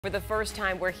For the first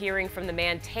time, we're hearing from the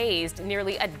man tased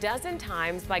nearly a dozen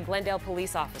times by Glendale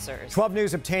police officers. 12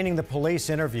 News obtaining the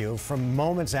police interview from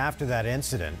moments after that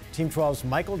incident. Team 12's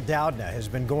Michael Dowdna has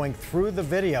been going through the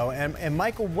video. And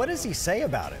Michael, what does he say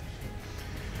about it?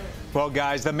 Well,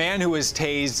 guys, the man who was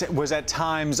tased was at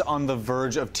times on the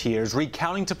verge of tears,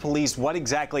 recounting to police what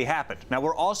exactly happened. Now,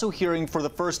 we're also hearing for the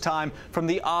first time from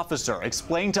the officer,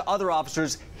 explaining to other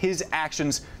officers his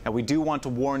actions. Now, we do want to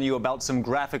warn you about some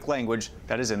graphic language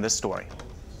that is in this story.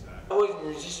 I wasn't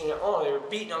resisting at all. They were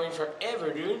beating on me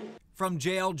forever, dude. From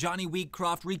jail, Johnny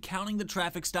Wheatcroft recounting the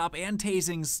traffic stop and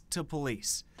tasings to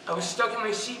police. I was stuck in my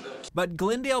seatbelt. But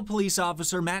Glendale police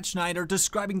officer Matt Schneider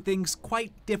describing things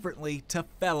quite differently to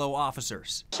fellow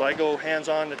officers. So I go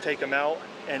hands-on to take him out,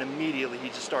 and immediately he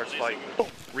just starts fighting. Oh,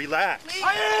 relax. Please,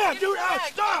 I am, dude.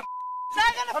 Stop.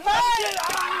 I'm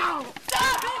not.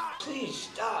 Stop. Please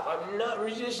stop. I'm not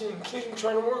resisting. Please, I'm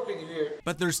trying to work with you here.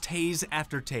 But there's tase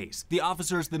after tase. The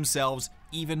officers themselves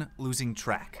even losing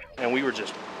track. And we were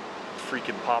just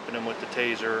freaking popping him with the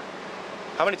taser.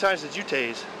 How many times did you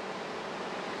tase?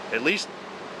 At least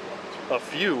a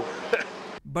few.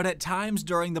 But at times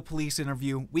during the police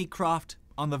interview, Wheatcroft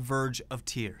on the verge of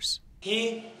tears.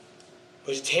 He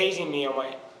was tasing me on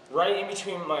my right in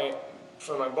between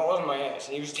from my balls and my ass,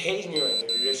 and he was tasing me right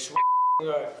there. Just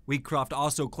Wheatcroft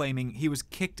also claiming he was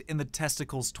kicked in the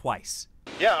testicles twice.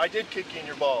 Yeah, I did kick you in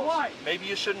your balls. Why? Maybe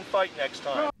you shouldn't fight next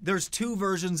time. There's two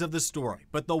versions of the story,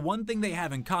 but the one thing they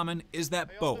have in common is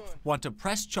that both want to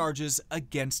press charges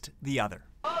against the other.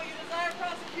 Oh, you desire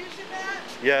prosecution, Matt?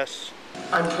 Yes.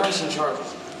 I'm pressing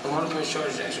charges. I want to press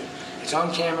charges, actually. It's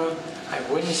on camera. I have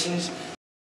witnesses.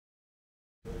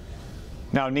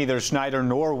 Now, neither Schneider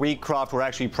nor Wheatcroft were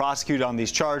actually prosecuted on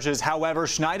these charges. However,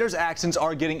 Schneider's actions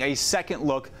are getting a second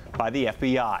look by the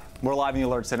FBI. We're live in the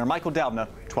Alert Center. Michael Dowdna,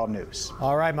 12 News.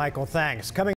 All right, Michael, thanks. Coming